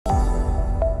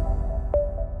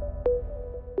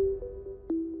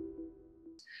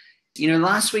you know,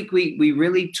 last week we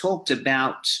really talked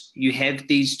about you have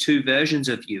these two versions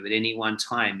of you at any one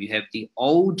time. You have the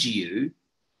old you,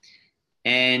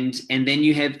 and then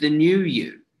you have the new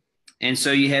you. And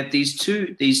so you have these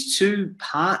two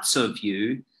parts of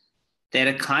you that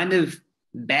are kind of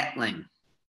battling.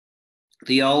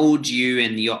 The old you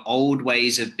and your old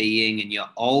ways of being and your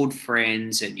old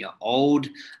friends and your old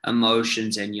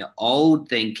emotions and your old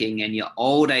thinking and your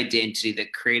old identity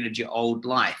that created your old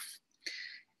life.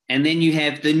 And then you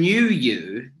have the new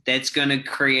you that's going to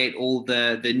create all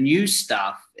the new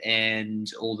stuff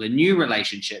and all the new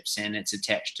relationships, and it's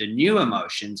attached to new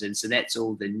emotions. And so that's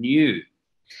all the new.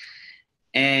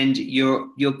 And you're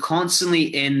constantly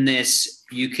in this,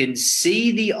 you can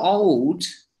see the old,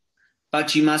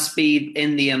 but you must be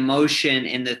in the emotion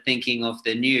and the thinking of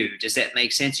the new. Does that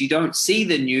make sense? You don't see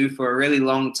the new for a really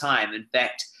long time. In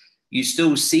fact, you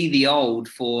still see the old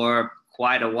for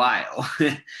quite a while.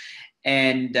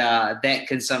 And that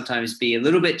can sometimes be a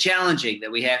little bit challenging,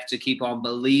 that we have to keep on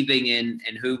believing in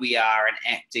who we are and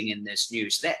acting in this new.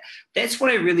 So that's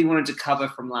what I really wanted to cover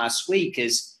from last week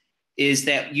is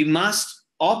that you must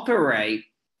operate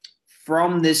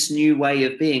from this new way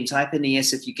of being. Type in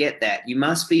yes if you get that. You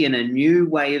must be in a new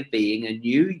way of being, a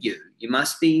new you. You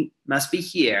must be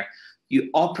here.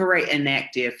 You operate and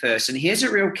act there first. And here's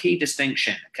a real key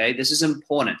distinction, okay? This is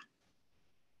important.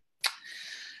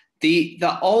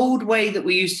 The old way that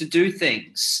we used to do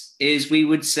things is we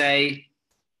would say,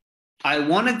 I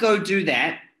want to go do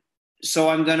that, so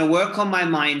I'm going to work on my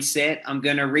mindset. I'm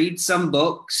going to read some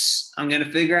books. I'm going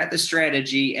to figure out the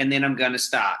strategy, and then I'm going to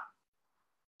start.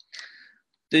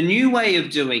 The new way of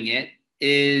doing it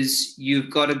is you've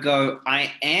got to go,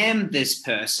 I am this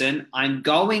person. I'm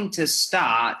going to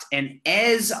start. And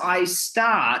as I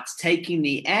start taking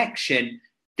the action,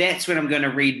 that's when I'm going to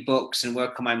read books and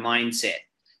work on my mindset.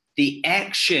 The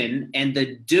action and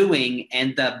the doing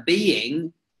and the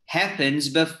being happens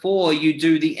before you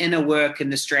do the inner work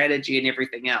and the strategy and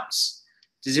everything else.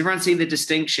 Does everyone see the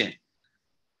distinction?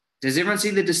 Does everyone see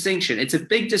the distinction? It's a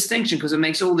big distinction because it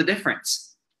makes all the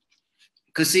difference.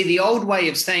 Because see, the old way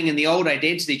of staying in the old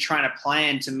identity, trying to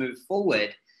plan to move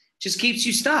forward, just keeps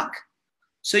you stuck.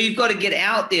 So you've got to get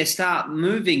out there, start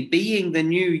moving, being the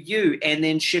new you, and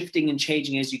then shifting and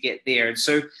changing as you get there. And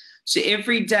so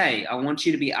every day I want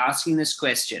you to be asking this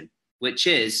question, which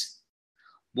is,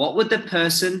 what would the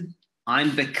person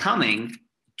I'm becoming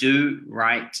do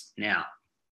right now?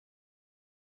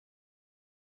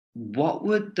 What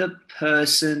would the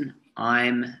person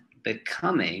I'm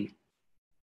becoming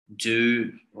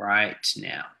do right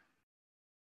now?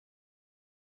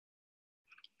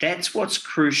 That's what's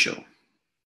crucial.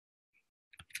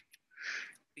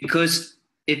 Because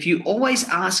if you always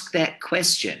ask that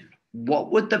question,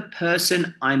 what would the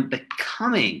person I'm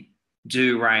becoming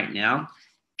do right now?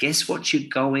 Guess what you're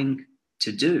going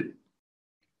to do?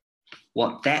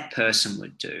 What that person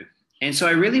would do. And so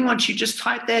I really want you to just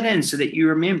type that in so that you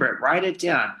remember it. Write it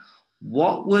down.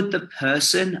 What would the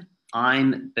person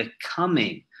I'm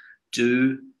becoming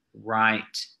do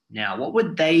right now? What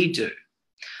would they do?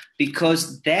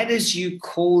 Because that is you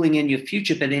calling in your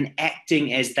future, but then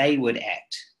acting as they would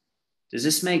act. Does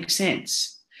this make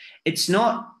sense? It's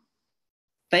not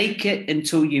fake it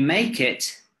until you make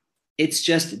it. It's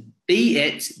just be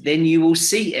it, then you will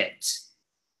see it.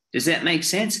 Does that make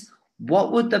sense?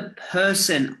 What would the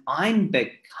person I'm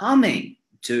becoming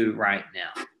do right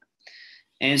now?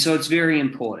 And so it's very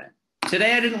important.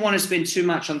 Today, I didn't want to spend too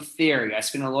much on theory. I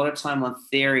spent a lot of time on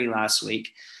theory last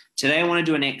week. Today, I want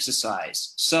to do an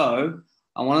exercise. So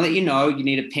I want to let you know you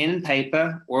need a pen and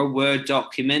paper or a Word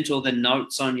document or the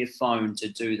notes on your phone to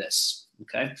do this,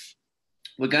 okay?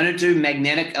 We're going to do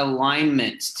magnetic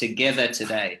alignment together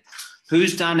today.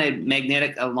 Who's done a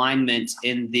magnetic alignment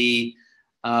in the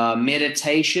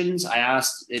meditations? I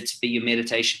asked it to be your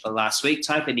meditation for last week.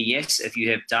 Type in a yes if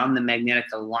you have done the magnetic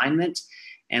alignment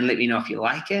and let me know if you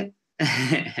like it.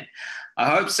 I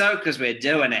hope so, because we're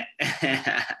doing it.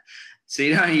 So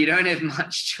you don't have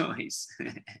much choice.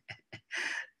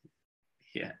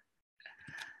 Yeah.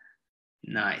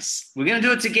 Nice. We're going to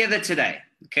do it together today.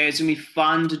 Okay, it's going to be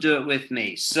fun to do it with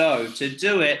me. So to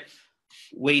do it,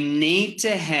 we need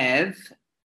to have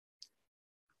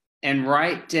and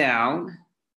write down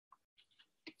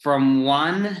from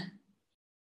 1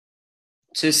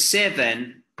 to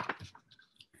 7,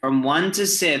 from 1 to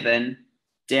 7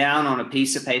 down on a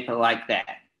piece of paper like that.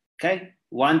 Okay,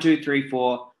 1, 2, 3,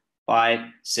 4, 5,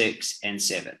 6, and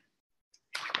 7.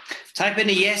 Type in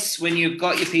a yes when you've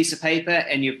got your piece of paper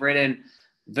and you've written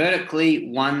vertically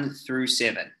 1 through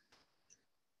 7.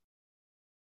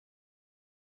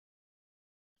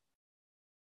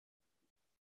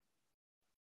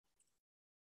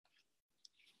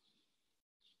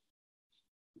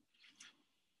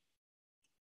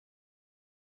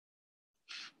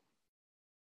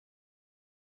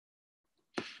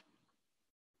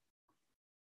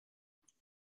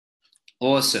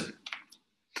 Awesome.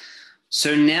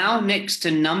 So now next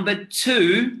to number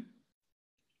 2,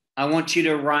 I want you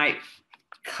to write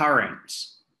current.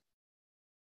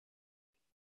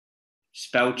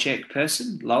 Spell check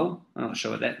person, lol. I'm not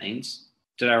sure what that means.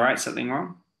 Did I write something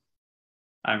wrong?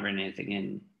 I haven't written anything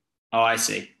in. Oh, I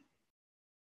see.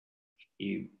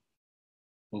 You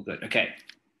all good. Okay.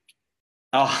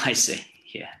 Oh, I see.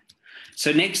 Yeah.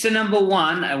 So next to number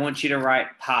 1, I want you to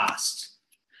write past.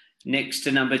 Next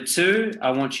to number 2,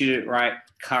 I want you to write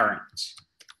current.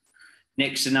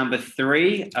 Next to number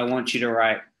 3, I want you to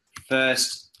write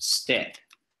first step.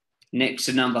 Next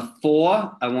to number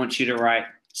 4, I want you to write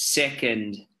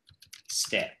second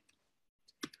step.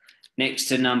 Next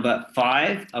to number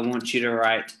 5, I want you to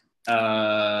write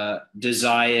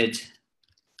desired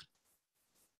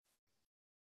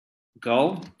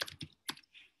goal.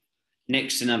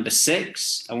 Next to number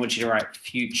 6, I want you to write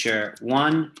future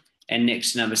 1. And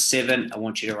next to number 7, I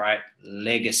want you to write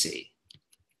legacy.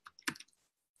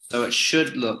 So it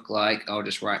should look like, I'll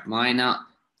just write mine up.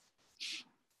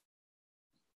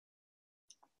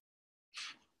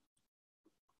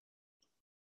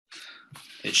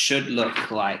 It should look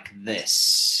like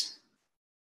this.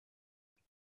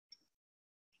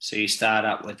 So you start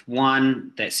up with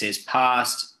 1 that says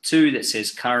past, 2 that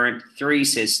says current, 3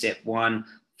 says step 1,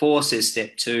 4 says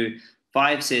step 2,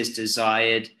 5 says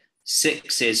desired,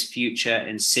 6 says future,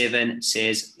 and 7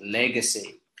 says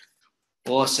legacy.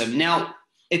 Awesome. Now,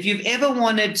 if you've ever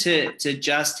wanted to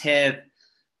just have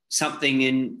something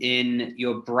in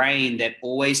your brain that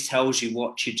always tells you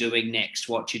what you're doing next,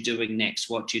 what you're doing next,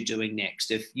 what you're doing next.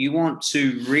 If you want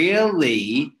to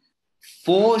really,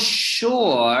 for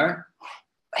sure,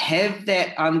 have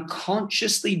that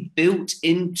unconsciously built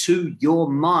into your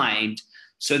mind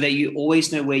so that you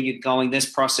always know where you're going, this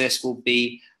process will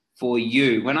be for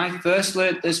you. When I first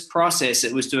learned this process,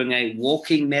 it was doing a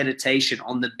walking meditation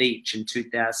on the beach in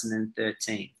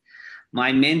 2013.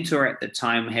 My mentor at the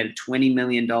time had a $20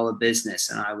 million business,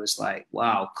 and I was like,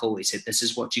 wow, cool. He said, this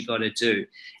is what you got to do.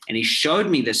 And he showed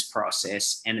me this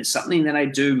process, and it's something that I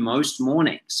do most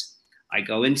mornings. I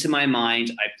go into my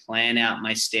mind, I plan out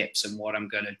my steps and what I'm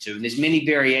going to do. And there's many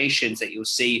variations that you'll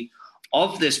see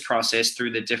of this process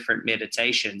through the different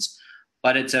meditations,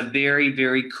 but it's a very,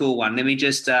 very cool one. Let me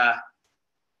just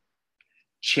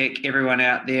check everyone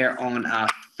out there on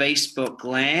Facebook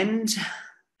land.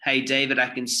 Hey, David, I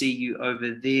can see you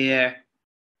over there.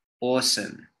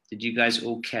 Awesome. Did you guys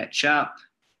all catch up?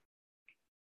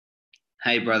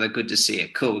 Hey, brother, good to see you.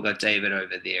 Cool, we've got David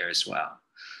over there as well.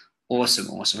 Awesome,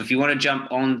 awesome. If you want to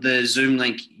jump on the Zoom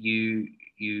link, you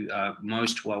are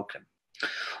most welcome.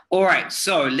 All right,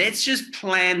 so let's just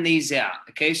plan these out,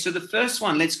 okay? So the first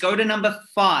one, let's go to number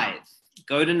 5.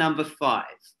 Go to number 5.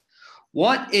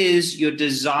 What is your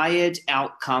desired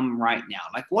outcome right now?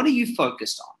 Like, what are you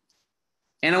focused on?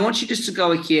 And I want you just to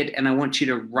go ahead and I want you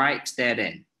to write that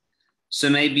in. So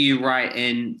maybe you write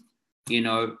in,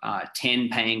 10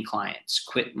 paying clients,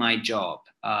 quit my job,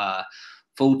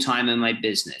 full-time in my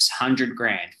business, 100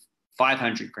 grand,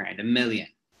 500 grand, $1 million,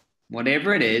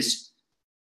 whatever it is,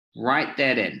 write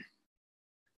that in.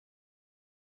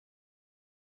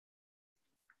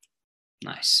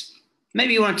 Nice.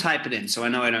 Maybe you want to type it in so I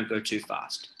know I don't go too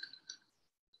fast.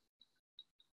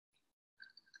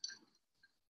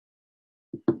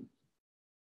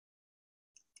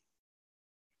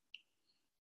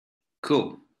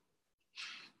 Cool.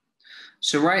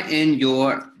 So write in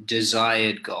your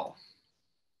desired goal.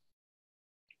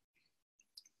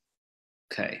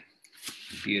 Okay,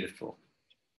 beautiful.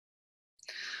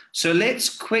 So let's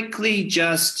quickly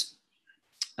just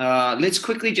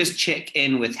check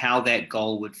in with how that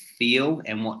goal would feel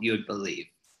and what you would believe.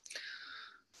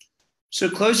 So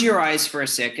close your eyes for a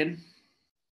second.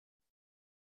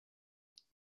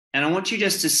 And I want you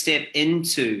just to step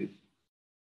into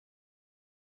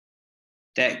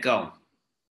that goal.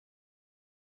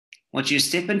 I want you to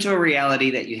step into a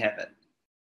reality that you have it.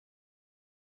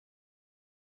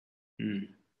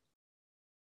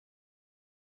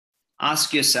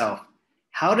 Ask yourself,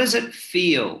 how does it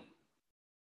feel?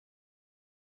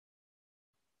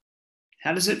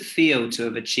 How does it feel to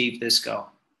have achieved this goal?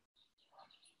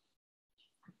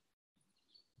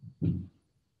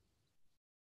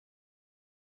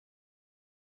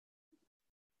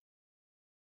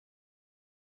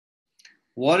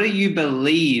 What do you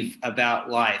believe about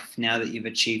life now that you've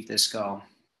achieved this goal?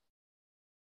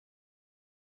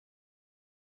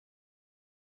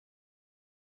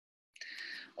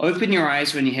 Open your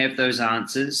eyes when you have those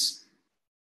answers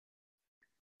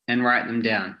and write them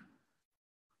down.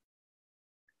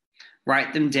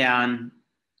 Write them down,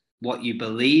 what you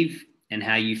believe and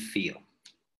how you feel.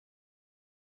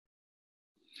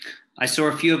 I saw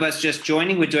a few of us just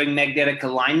joining. We're doing magnetic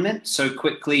alignment. So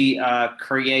quickly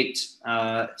create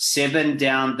 7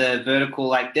 down the vertical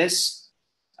like this.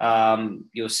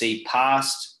 You'll see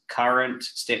past, current,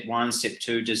 step 1, step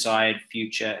 2, desired,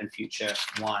 future, and future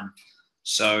 1.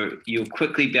 So you'll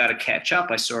quickly be able to catch up.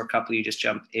 I saw a couple of you just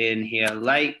jump in here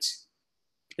late.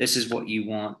 This is what you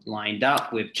want lined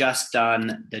up. We've just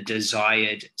done the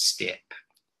desired step.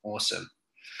 Awesome.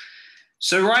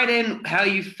 So write in how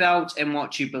you felt and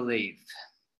what you believe.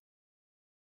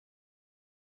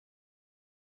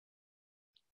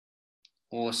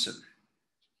 Awesome.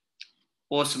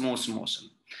 Awesome, awesome,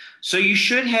 awesome. So you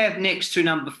should have next to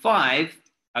number 5,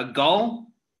 a goal,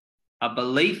 a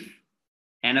belief,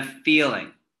 and a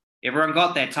feeling. Everyone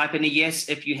got that? Type in a yes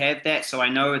if you have that, so I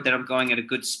know that I'm going at a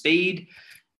good speed.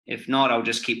 If not, I'll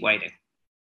just keep waiting.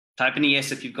 Type in a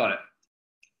yes if you've got it.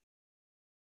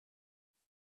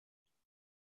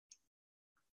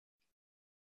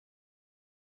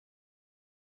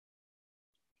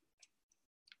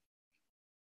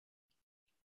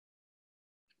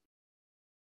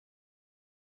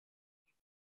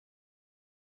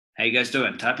 How you guys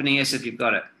doing? Type in a yes if you've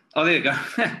got it. Oh, there you go.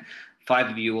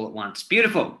 5 of you all at once.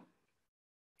 Beautiful.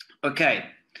 Okay.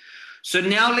 So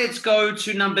now let's go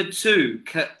to number 2,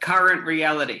 current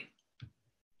reality.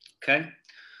 Okay.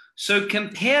 So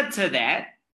compared to that,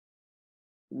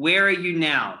 where are you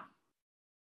now?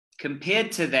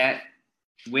 Compared to that,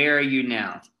 where are you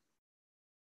now?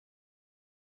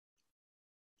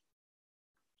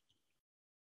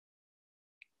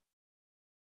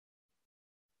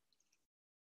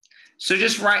 So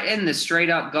just write in the straight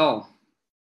up goal.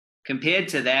 Compared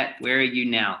to that, where are you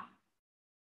now?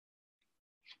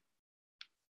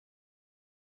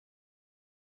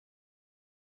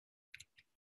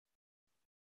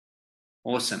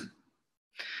 Awesome.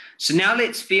 So now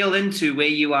let's feel into where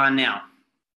you are now.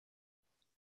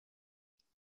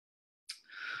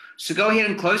 So go ahead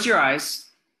and close your eyes.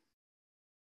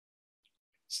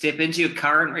 Step into your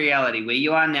current reality, where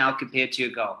you are now compared to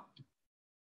your goal.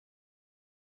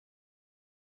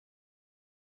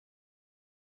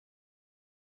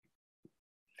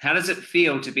 How does it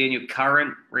feel to be in your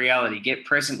current reality? Get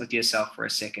present with yourself for a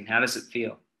second. How does it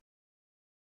feel?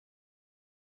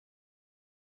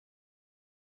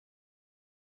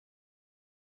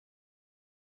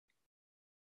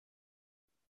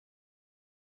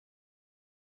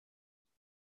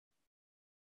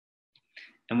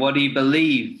 And what do you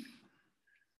believe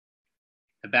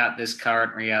about this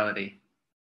current reality?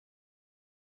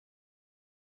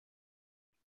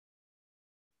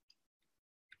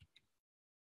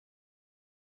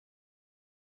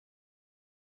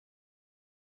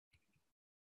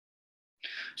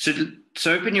 So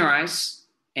open your eyes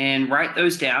and write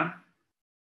those down.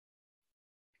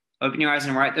 Open your eyes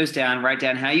and write those down. Write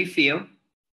down how you feel.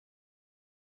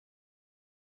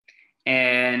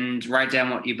 And write down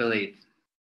what you believe.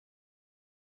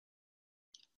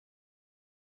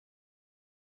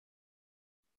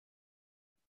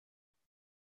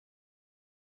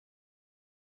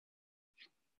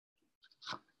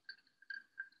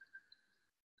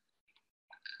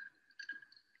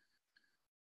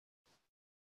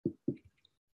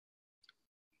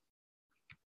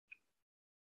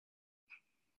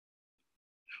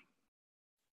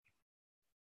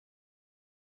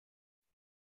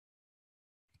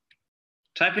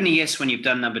 Type in a yes when you've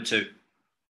done number 2.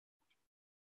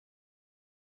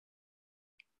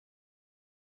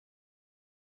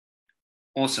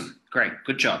 Awesome. Great.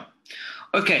 Good job.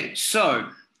 Okay, so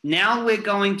now we're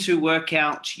going to work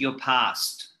out your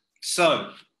past. So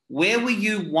where were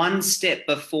you one step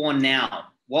before now?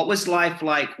 What was life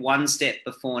like one step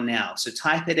before now? So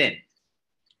type it in.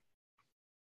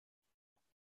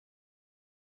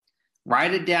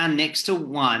 Write it down next to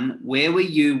 1. Where were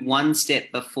you one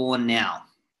step before now?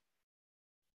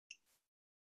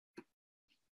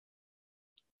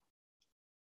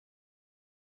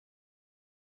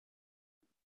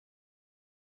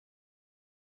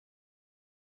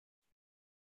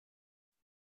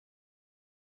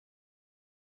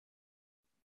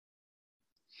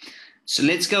 So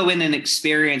let's go in and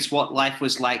experience what life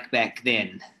was like back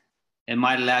then. It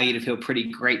might allow you to feel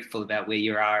pretty grateful about where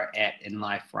you are at in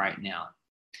life right now.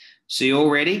 So you're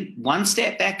already one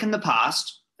step back in the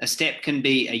past. A step can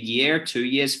be a year, 2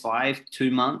 years, 5,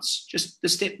 2 months, just the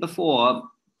step before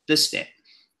this step.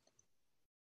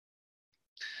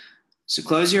 So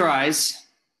close your eyes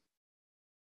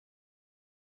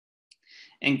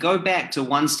and go back to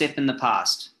one step in the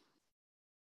past.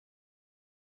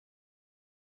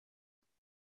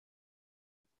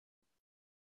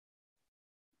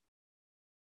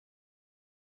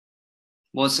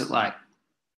 What's it like?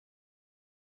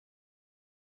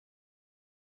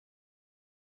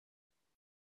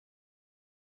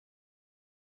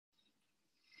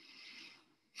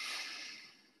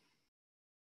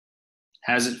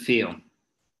 How does it feel?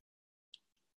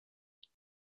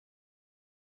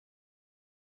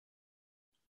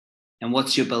 And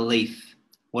what's your belief?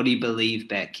 What do you believe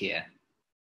back here?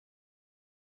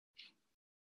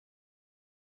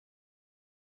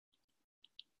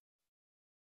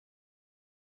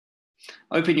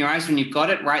 Open your eyes. When you've got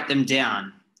it, write them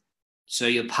down. So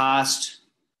your past,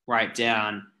 write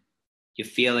down your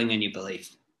feeling and your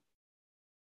belief.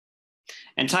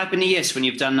 And type in a yes when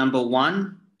you've done number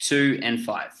 1, 2, and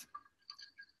 5.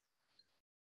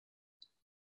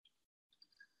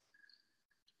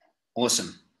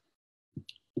 Awesome.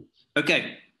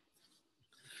 Okay.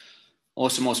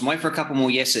 Awesome, awesome. Wait for a couple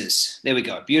more yeses. There we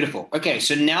go. Beautiful. Okay,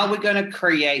 so now we're going to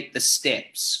create the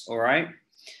steps, all right?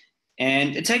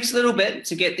 And it takes a little bit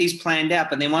to get these planned out,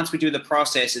 but then once we do the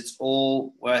process, it's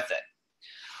all worth it.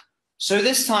 So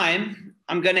this time,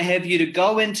 I'm going to have you to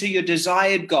go into your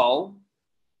desired goal,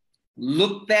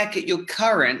 look back at your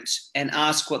current, and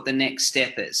ask what the next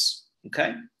step is,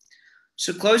 okay?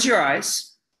 So close your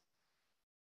eyes.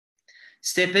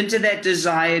 Step into that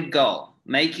desired goal.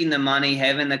 Making the money,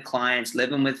 having the clients,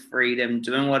 living with freedom,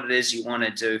 doing what it is you want to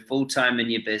do, full-time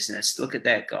in your business. Look at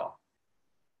that goal.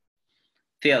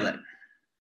 Feel it.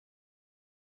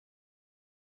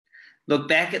 Look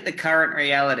back at the current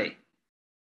reality.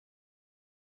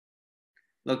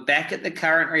 Look back at the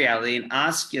current reality and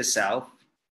ask yourself,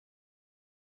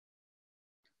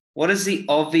 what is the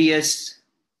obvious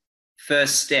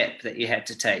first step that you had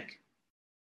to take?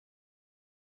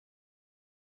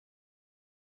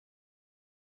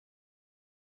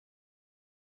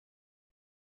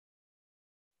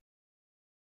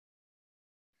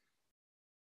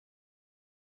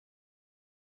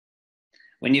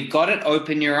 When you've got it,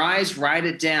 open your eyes, write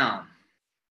it down.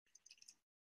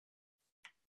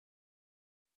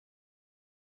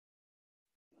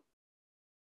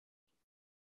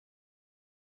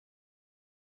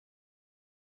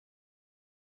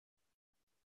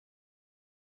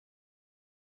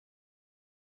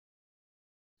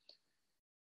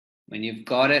 When you've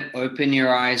got it, open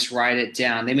your eyes, write it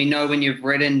down. Let me know when you've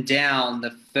written down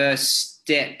the first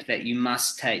step that you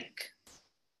must take.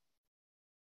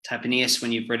 Type an yes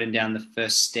when you've written down the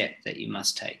first step that you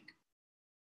must take.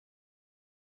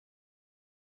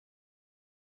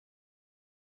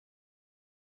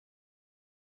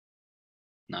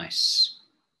 Nice.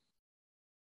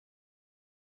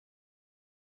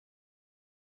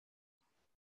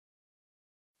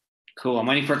 Cool. I'm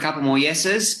waiting for a couple more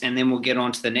yeses, and then we'll get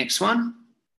on to the next one.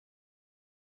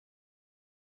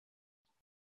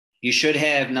 You should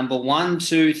have number 1,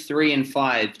 2, 3, and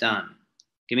 5 done.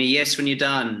 Give me a yes when you're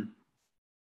done.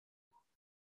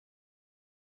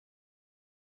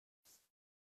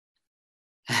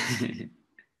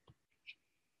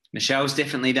 Michelle's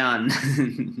definitely done.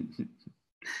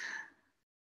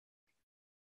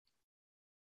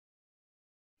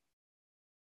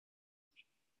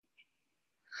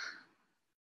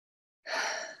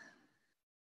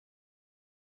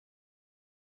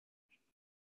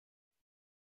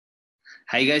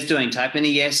 How you guys doing? Type in a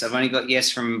yes. I've only got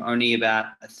yes from only about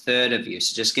a third of you.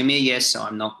 So just give me a yes so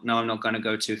I'm not going to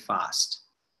go too fast.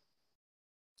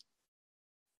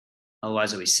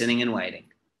 Otherwise, I'll be sitting and waiting.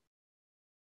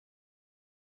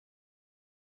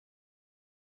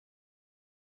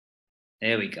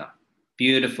 There we go.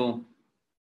 Beautiful.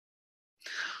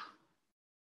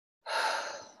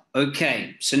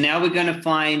 Okay, so now we're going to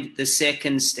find the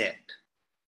second step.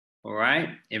 All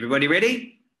right, everybody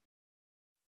ready?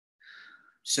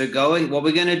 So what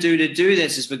we're going to do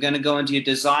this is we're going to go into your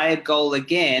desired goal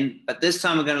again, but this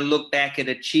time we're going to look back at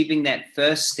achieving that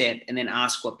first step and then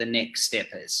ask what the next step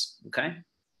is, okay?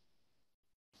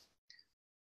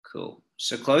 Cool.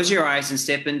 So close your eyes and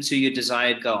step into your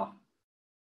desired goal.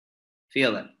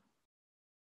 Feel it.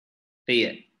 Be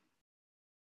it.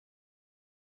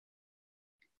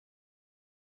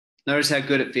 Notice how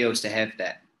good it feels to have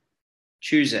that.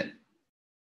 Choose it.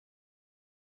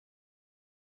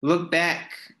 Look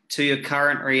back to your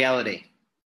current reality.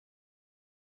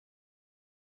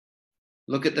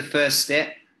 Look at the first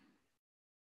step.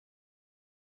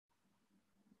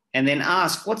 And then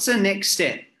ask, what's the next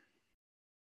step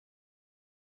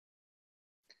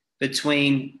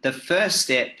between the first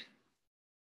step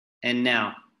and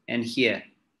now and here?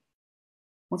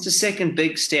 What's the second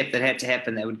big step that had to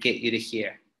happen that would get you to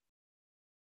here?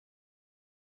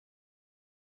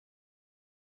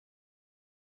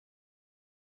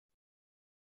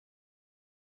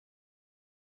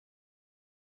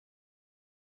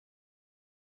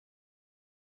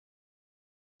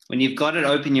 When you've got it,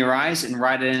 open your eyes and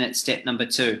write it in at step number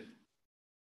 2.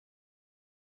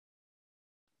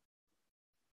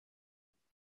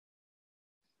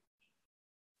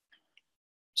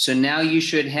 So now you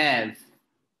should have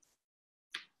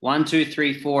 1, 2,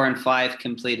 3, 4, and 5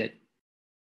 completed.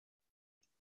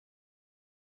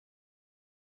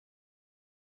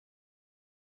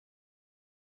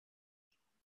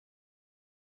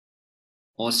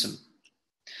 Awesome.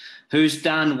 Who's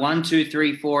done 1, 2,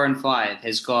 3, 4, and 5?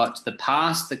 Has got the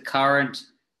past, the current,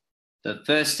 the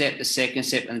first step, the second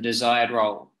step, and the desired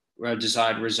role, or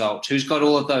desired result. Who's got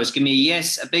all of those? Give me a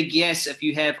yes, a big yes if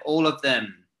you have all of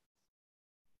them.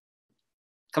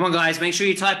 Come on, guys, make sure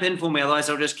you type in for me, otherwise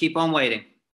I'll just keep on waiting.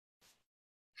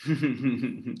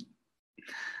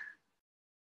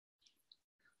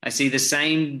 I see the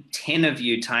same 10 of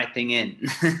you typing in.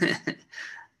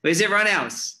 Where's everyone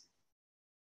else?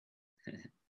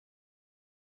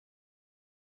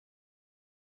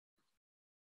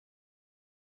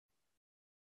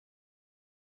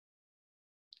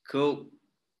 Cool.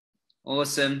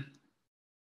 Awesome.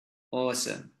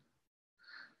 Awesome.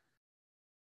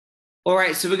 All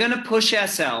right, so we're going to push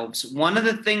ourselves. One of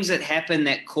the things that happen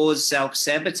that cause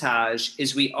self-sabotage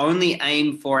is we only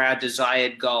aim for our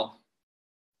desired goal.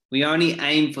 We only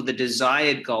aim for the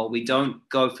desired goal. We don't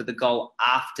go for the goal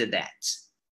after that.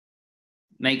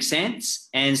 Make sense?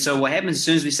 And so what happens as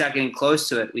soon as we start getting close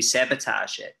to it, we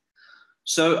sabotage it.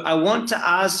 So I want to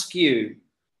ask you,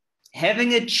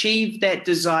 having achieved that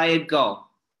desired goal,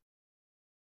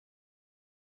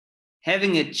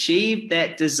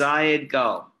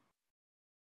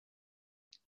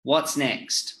 what's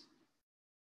next?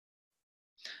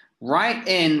 Write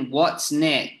in what's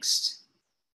next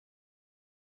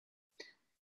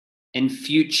in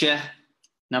future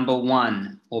number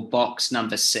 1 or box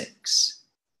number 6.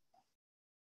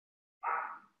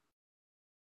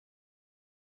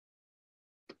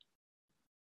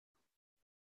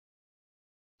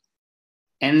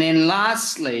 And then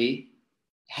lastly,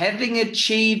 having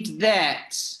achieved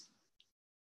that,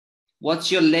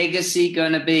 what's your legacy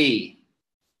going to be?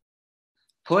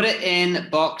 Put it in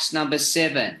box number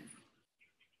 7.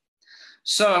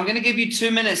 So I'm going to give you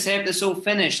 2 minutes to have this all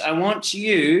finished. I want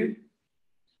you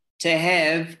to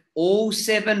have all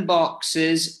 7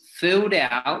 boxes filled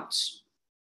out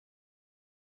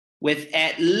with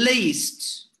at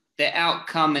least the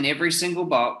outcome in every single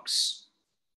box.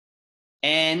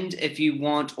 And if you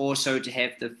want also to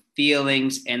have the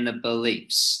feelings and the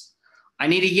beliefs. I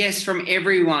need a yes from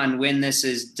everyone when this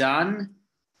is done.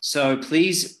 So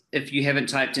please, if you haven't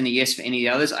typed in a yes for any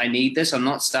of the others, I need this. I'm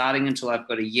not starting until I've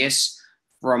got a yes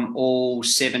from all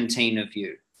 17 of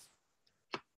you.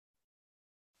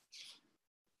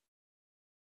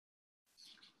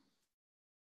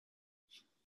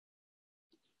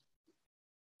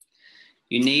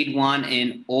 You need one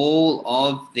in all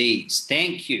of these.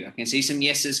 Thank you. I can see some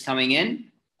yeses coming in.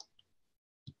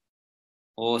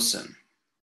 Awesome.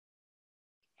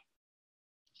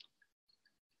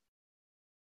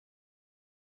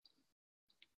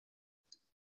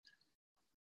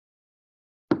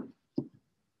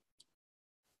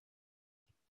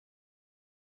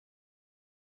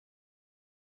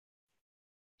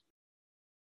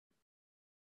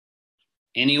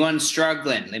 Anyone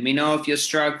struggling? Let me know if you're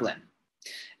struggling.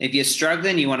 If you're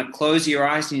struggling, you want to close your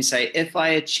eyes and you say, if I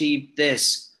achieve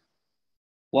this,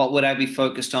 what would I be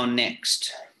focused on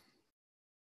next?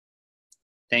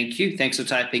 Thank you. Thanks for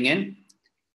typing in.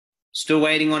 Still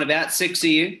waiting on about 6 of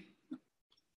you.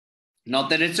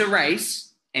 Not that it's a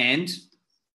race, and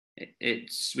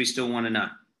we still want to know.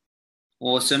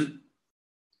 Awesome.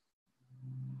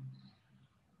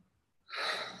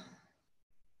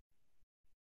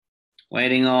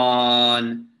 Waiting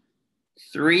on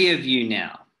 3 of you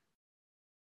now.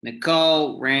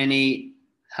 Nicole, Rani,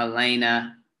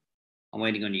 Helena. I'm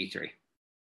waiting on you 3.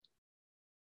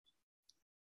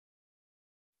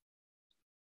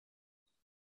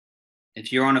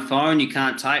 If you're on a phone, you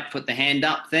can't type, put the hand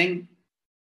up thing.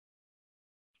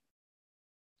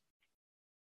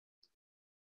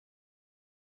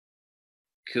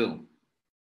 Cool.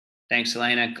 Thanks,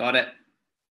 Helena. Got it.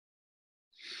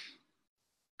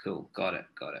 Cool. Got it.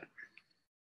 Got it.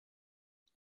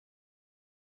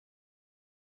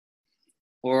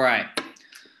 All right.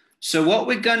 So what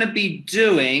we're going to be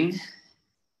doing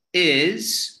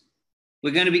is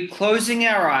we're going to be closing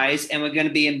our eyes and we're going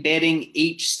to be embedding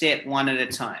each step one at a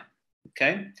time.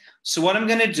 Okay. So what I'm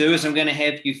going to do is I'm going to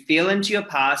have you feel into your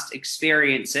past,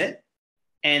 experience it,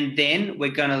 and then we're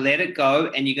going to let it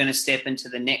go and you're going to step into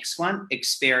the next one,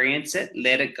 experience it,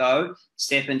 let it go,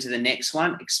 step into the next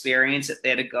one, experience it,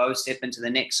 let it go, step into the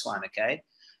next one. Okay.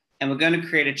 And we're going to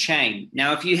create a chain.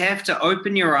 Now, if you have to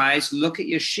open your eyes, look at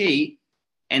your sheet,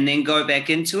 and then go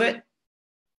back into it,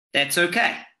 that's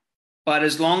okay. But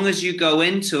as long as you go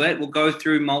into it, we'll go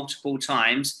through multiple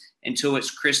times, until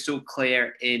it's crystal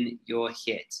clear in your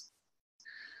head.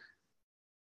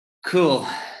 Cool.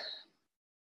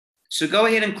 So go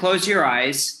ahead and close your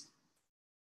eyes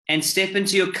and step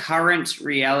into your current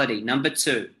reality. Number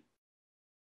 2.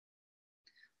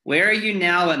 Where are you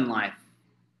now in life?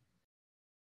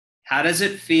 How does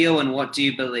it feel and what do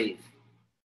you believe?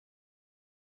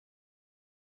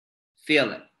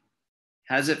 Feel it.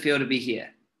 How does it feel to be here?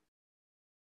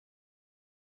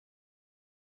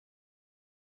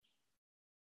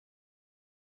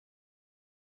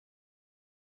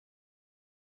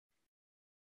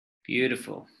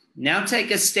 Beautiful. Now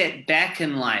take a step back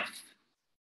in life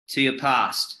to your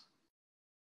past.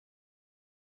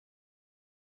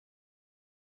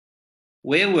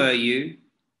 Where were you?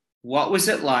 What was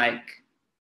it like?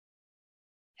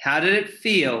 How did it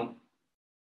feel?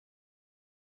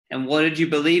 And what did you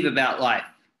believe about life?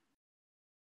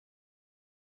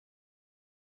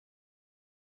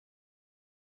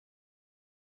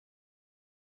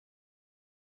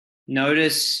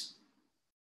 Notice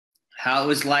how it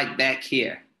was like back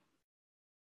here.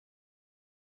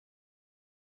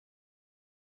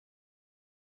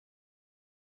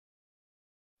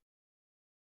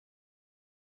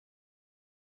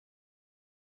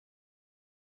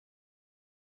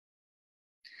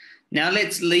 Now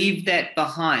let's leave that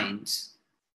behind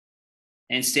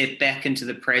and step back into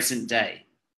the present day.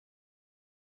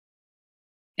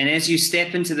 And as you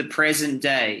step into the present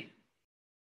day,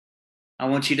 I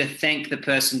want you to thank the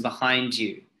person behind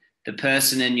you, the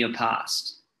person in your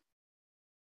past.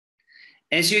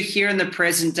 As you're here in the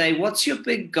present day, what's your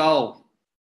big goal?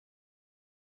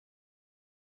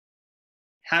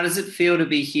 How does it feel to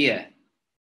be here?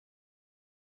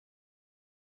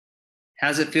 How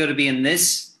does it feel to be in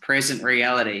this present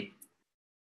reality?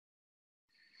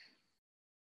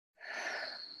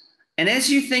 And as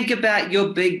you think about your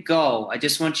big goal, I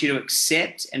just want you to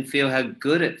accept and feel how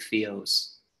good it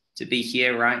feels to be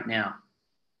here right now.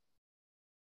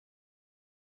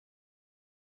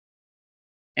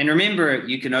 And remember,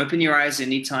 you can open your eyes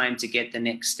anytime to get the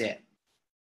next step.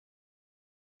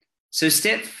 So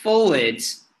step forward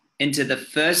into the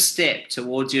first step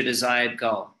towards your desired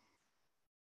goal.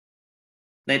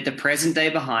 Let the present day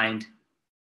behind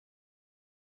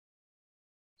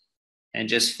and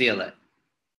just feel it.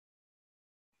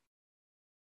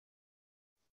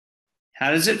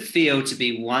 How does it feel to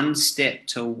be one step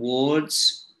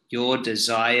towards your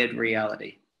desired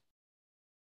reality?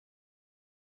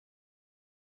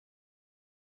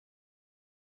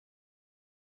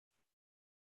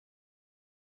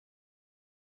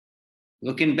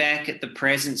 Looking back at the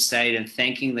present state and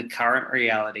thanking the current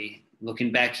reality,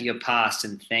 looking back at your past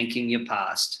and thanking your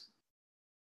past.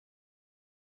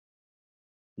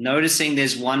 Noticing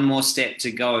there's one more step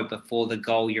to go before the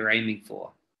goal you're aiming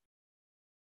for.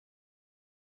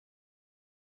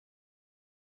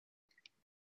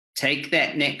 Take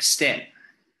that next step.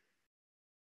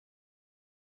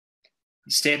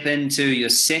 Step into your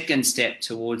second step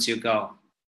towards your goal.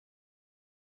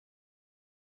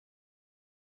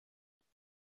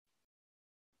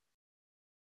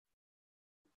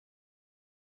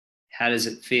 How does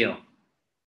it feel?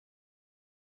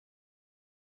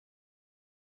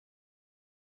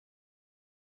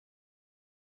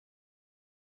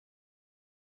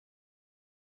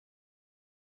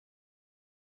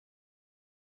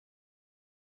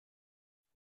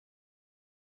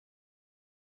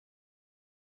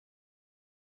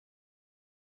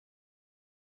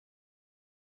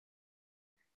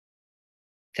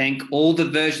 Thank all the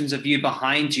versions of you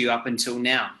behind you up until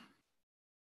now.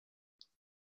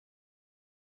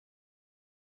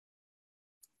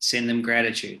 Send them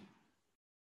gratitude.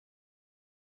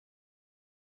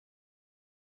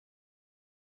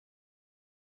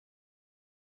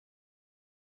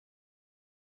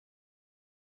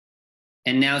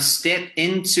 And now step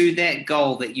into that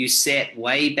goal that you set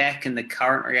way back in the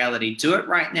current reality. Do it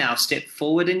right now. Step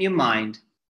forward in your mind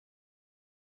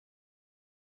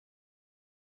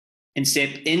and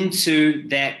step into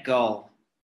that goal.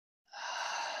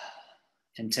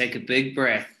 And take a big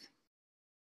breath.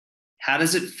 How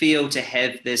does it feel to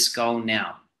have this goal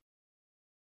now?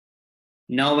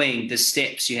 Knowing the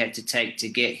steps you had to take to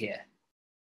get here.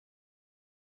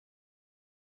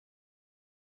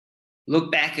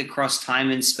 Look back across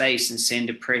time and space and send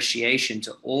appreciation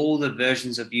to all the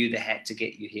versions of you that had to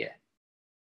get you here.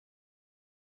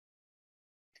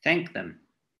 Thank them.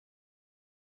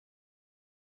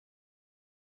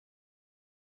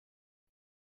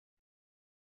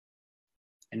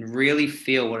 And really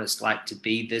feel what it's like to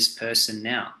be this person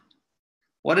now.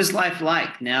 What is life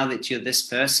like now that you're this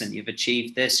person? You've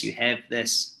achieved this, you have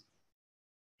this.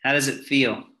 How does it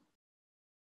feel?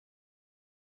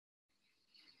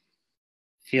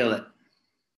 Feel it.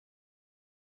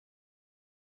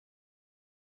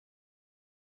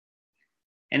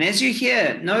 And as you're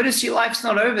here, notice your life's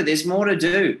not over. There's more to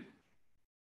do.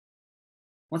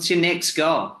 What's your next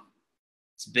goal?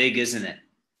 It's big, isn't it?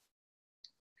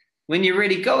 When you're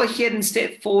ready, go ahead and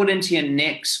step forward into your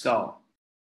next goal.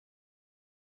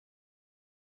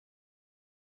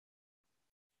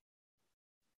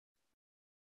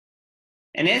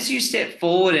 And as you step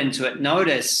forward into it,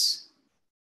 notice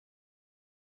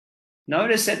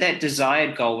that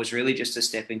desired goal was really just a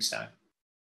stepping stone.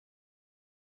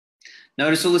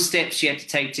 Notice all the steps you have to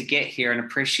take to get here and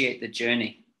appreciate the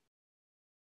journey.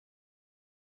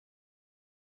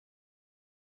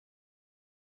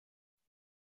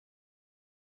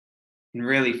 And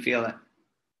really feel it.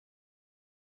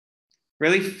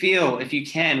 Really feel, if you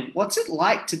can, what's it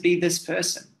like to be this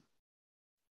person?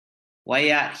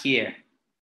 Way out here.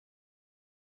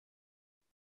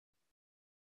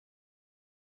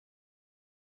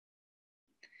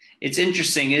 It's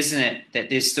interesting, isn't it, that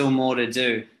there's still more to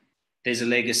do. There's a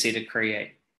legacy to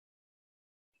create.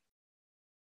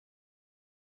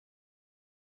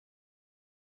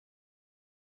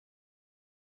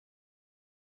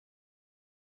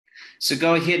 So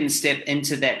go ahead and step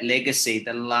into that legacy,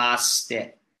 the last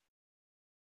step.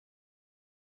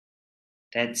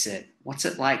 That's it. What's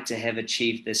it like to have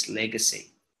achieved this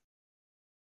legacy?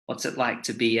 What's it like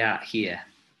to be out here?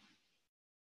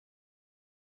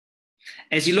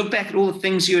 As you look back at all the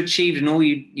things you achieved and all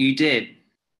you did,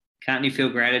 can't you feel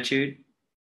gratitude?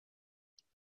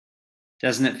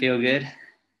 Doesn't it feel good?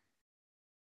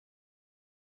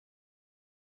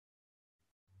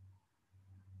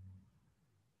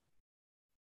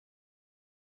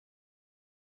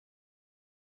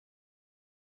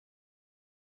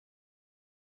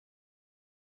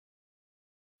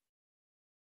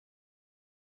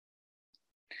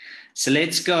 So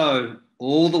let's go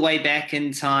all the way back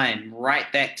in time,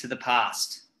 right back to the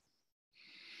past.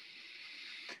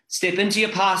 Step into your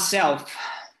past self.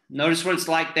 Notice what it's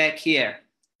like back here.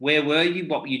 Where were you?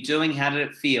 What were you doing? How did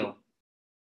it feel?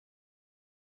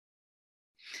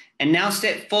 And now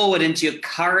step forward into your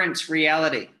current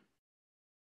reality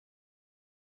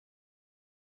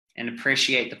and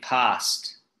appreciate the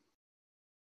past.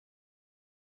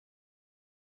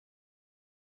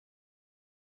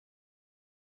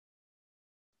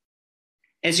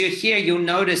 As you're here, you'll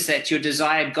notice that your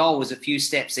desired goal was a few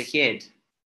steps ahead.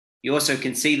 You also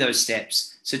can see those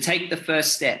steps. So take the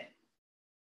first step.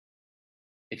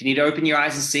 If you need to open your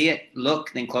eyes and see it,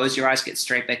 look, then close your eyes, get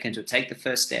straight back into it. Take the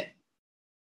first step.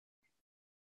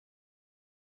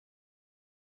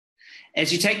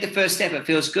 As you take the first step, it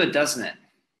feels good, doesn't it?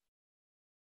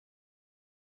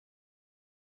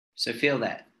 So feel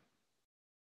that.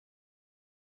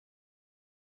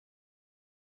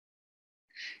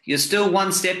 You're still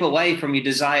one step away from your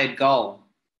desired goal.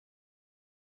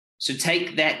 So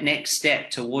take that next step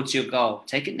towards your goal.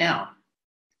 Take it now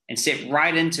and step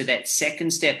right into that second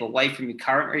step away from your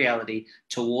current reality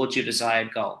towards your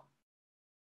desired goal.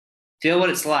 Feel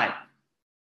what it's like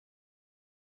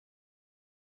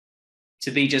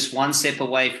to be just one step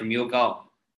away from your goal.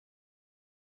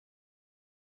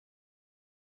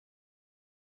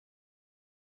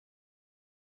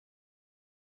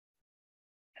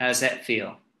 How does that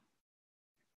feel?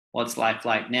 What's life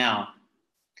like now?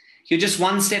 You're just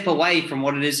one step away from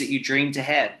what it is that you dream to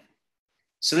have.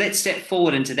 So let's step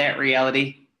forward into that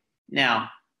reality now.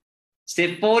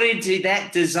 Step forward into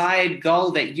that desired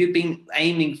goal that you've been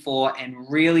aiming for and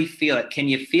really feel it. Can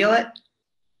you feel it?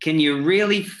 Can you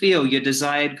really feel your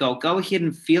desired goal? Go ahead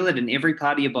and feel it in every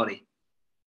part of your body.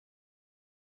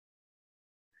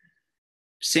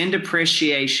 Send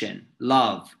appreciation,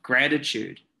 love,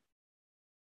 gratitude,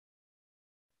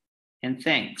 and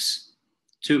thanks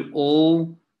to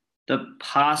all the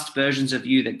past versions of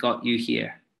you that got you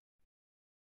here.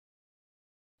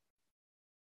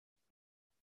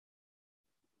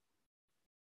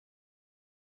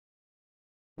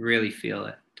 Really feel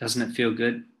it. Doesn't it feel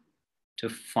good to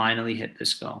finally hit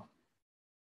this goal?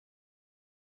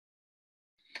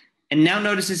 And now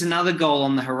notice there's another goal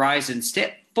on the horizon.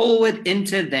 Step forward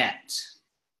into that.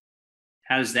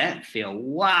 How does that feel?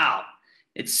 Wow.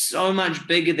 It's so much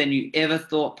bigger than you ever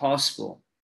thought possible.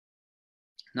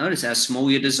 Notice how small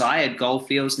your desired goal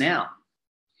feels now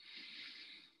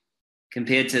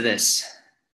compared to this.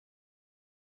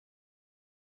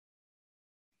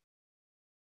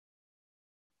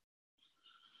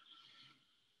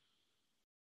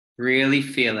 Really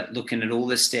feel it, looking at all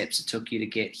the steps it took you to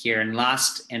get here. And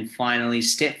last and finally,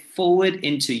 step forward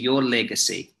into your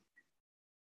legacy.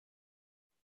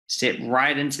 Step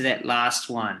right into that last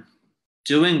one.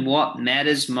 Doing what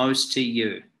matters most to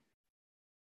you.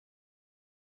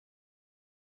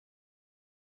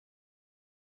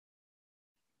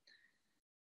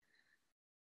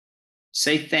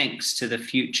 Say thanks to the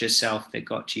future self that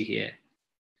got you here.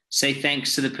 Say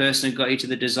thanks to the person who got you to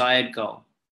the desired goal.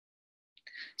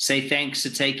 Say thanks to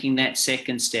taking that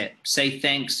second step. Say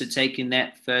thanks to taking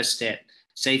that first step.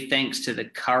 Say thanks to the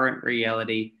current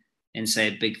reality and say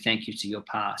a big thank you to your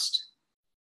past.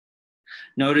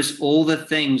 Notice all the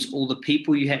things, all the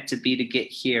people you had to be to get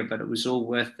here, but it was all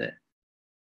worth it.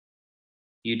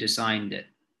 You designed it.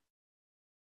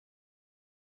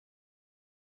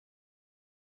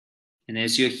 And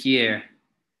as you're here,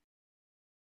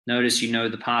 notice you know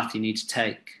the path you need to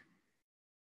take.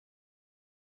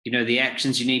 You know the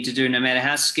actions you need to do, no matter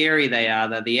how scary they are,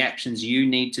 they're the actions you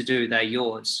need to do. They're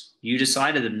yours. You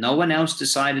decided them. No one else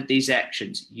decided these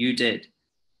actions. You did.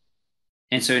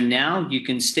 And so now you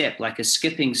can step like a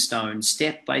skipping stone,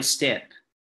 step by step,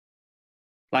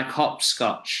 like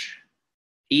hopscotch.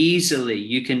 Easily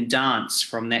you can dance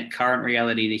from that current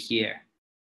reality to here.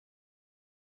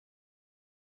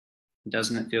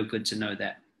 Doesn't it feel good to know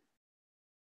that?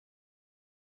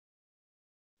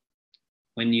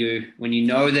 When you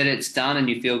know that it's done and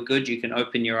you feel good, you can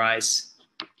open your eyes,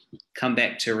 come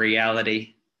back to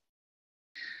reality.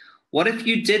 What if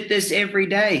you did this every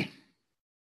day?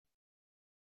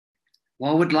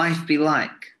 What would life be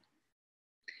like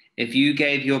if you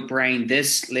gave your brain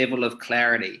this level of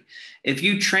clarity? If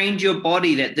you trained your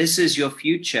body that this is your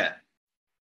future,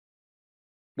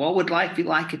 what would life be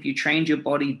like if you trained your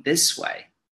body this way?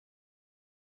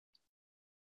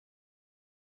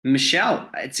 Michelle,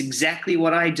 it's exactly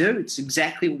what I do. It's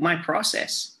exactly my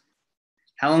process.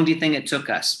 How long do you think it took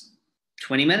us?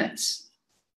 20 minutes.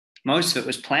 Most of it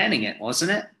was planning it, wasn't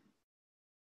it?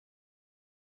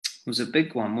 It was a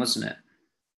big one, wasn't it?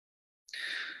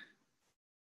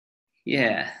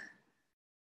 Yeah.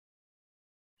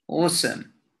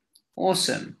 Awesome.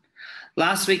 Awesome.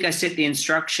 Last week, I set the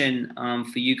instruction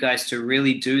for you guys to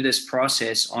really do this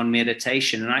process on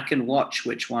meditation, and I can watch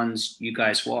which ones you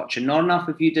guys watch. And not enough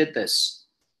of you did this.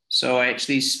 So I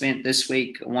actually spent this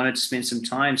week, I wanted to spend some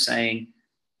time saying,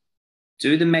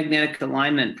 do the magnetic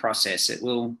alignment process. It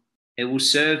will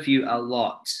serve you a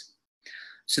lot.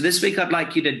 So this week, I'd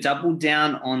like you to double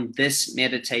down on this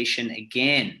meditation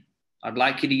again. I'd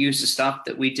like you to use the stuff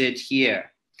that we did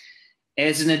here.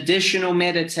 As an additional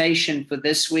meditation for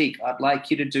this week, I'd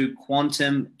like you to do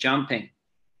quantum jumping.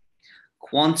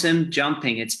 Quantum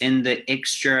jumping, it's in the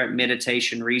extra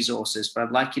meditation resources, but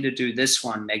I'd like you to do this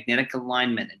one, magnetic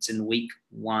alignment. It's in week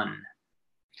 1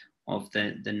 of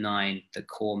the 9, the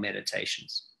core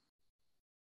meditations.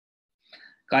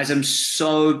 Guys, I'm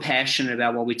so passionate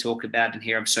about what we talk about in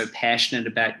here. I'm so passionate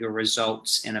about your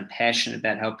results, and I'm passionate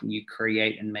about helping you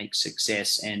create and make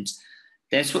success. And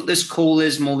that's what this call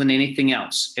is more than anything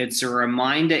else. It's a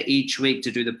reminder each week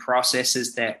to do the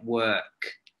processes that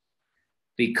work.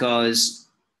 Because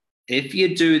if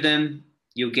you do them,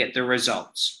 you'll get the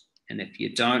results. And if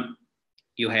you don't,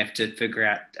 you'll have to figure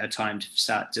out a time to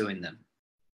start doing them.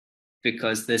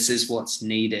 Because this is what's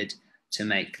needed to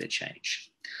make the change.